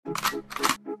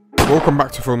Welcome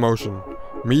back to Full Motion.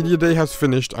 Media day has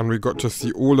finished and we got to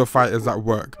see all the fighters at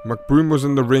work. Mcbroom was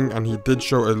in the ring and he did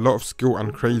show a lot of skill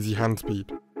and crazy hand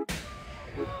speed.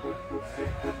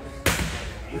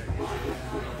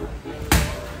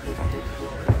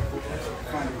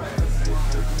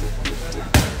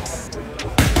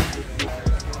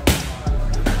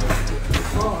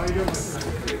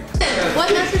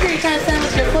 What message are you trying to send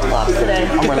with your flip-flops today?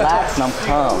 I'm relaxed and I'm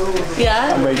calm.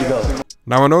 Yeah? I'm ready to go.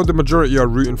 Now I know the majority are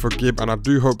rooting for Gib and I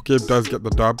do hope Gib does get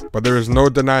the dub, but there is no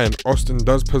denying Austin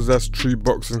does possess true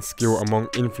boxing skill among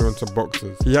influencer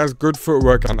boxers. He has good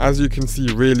footwork and, as you can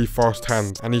see, really fast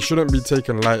hands, and he shouldn't be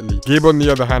taken lightly. Gib on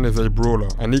the other hand is a brawler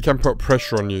and he can put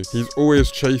pressure on you. He's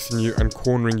always chasing you and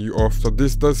cornering you off, so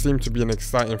this does seem to be an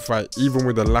exciting fight even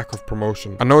with a lack of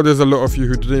promotion. I know there's a lot of you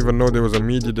who didn't even know there was a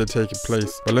media day taking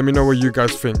place, but let me know what you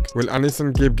guys think. Will Anis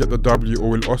and Gib get the W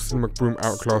or will Austin Mcbroom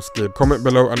outclass Gib? Comment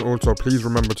below and also please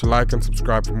remember to like and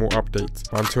subscribe for more updates.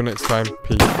 But until next time,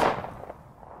 peace.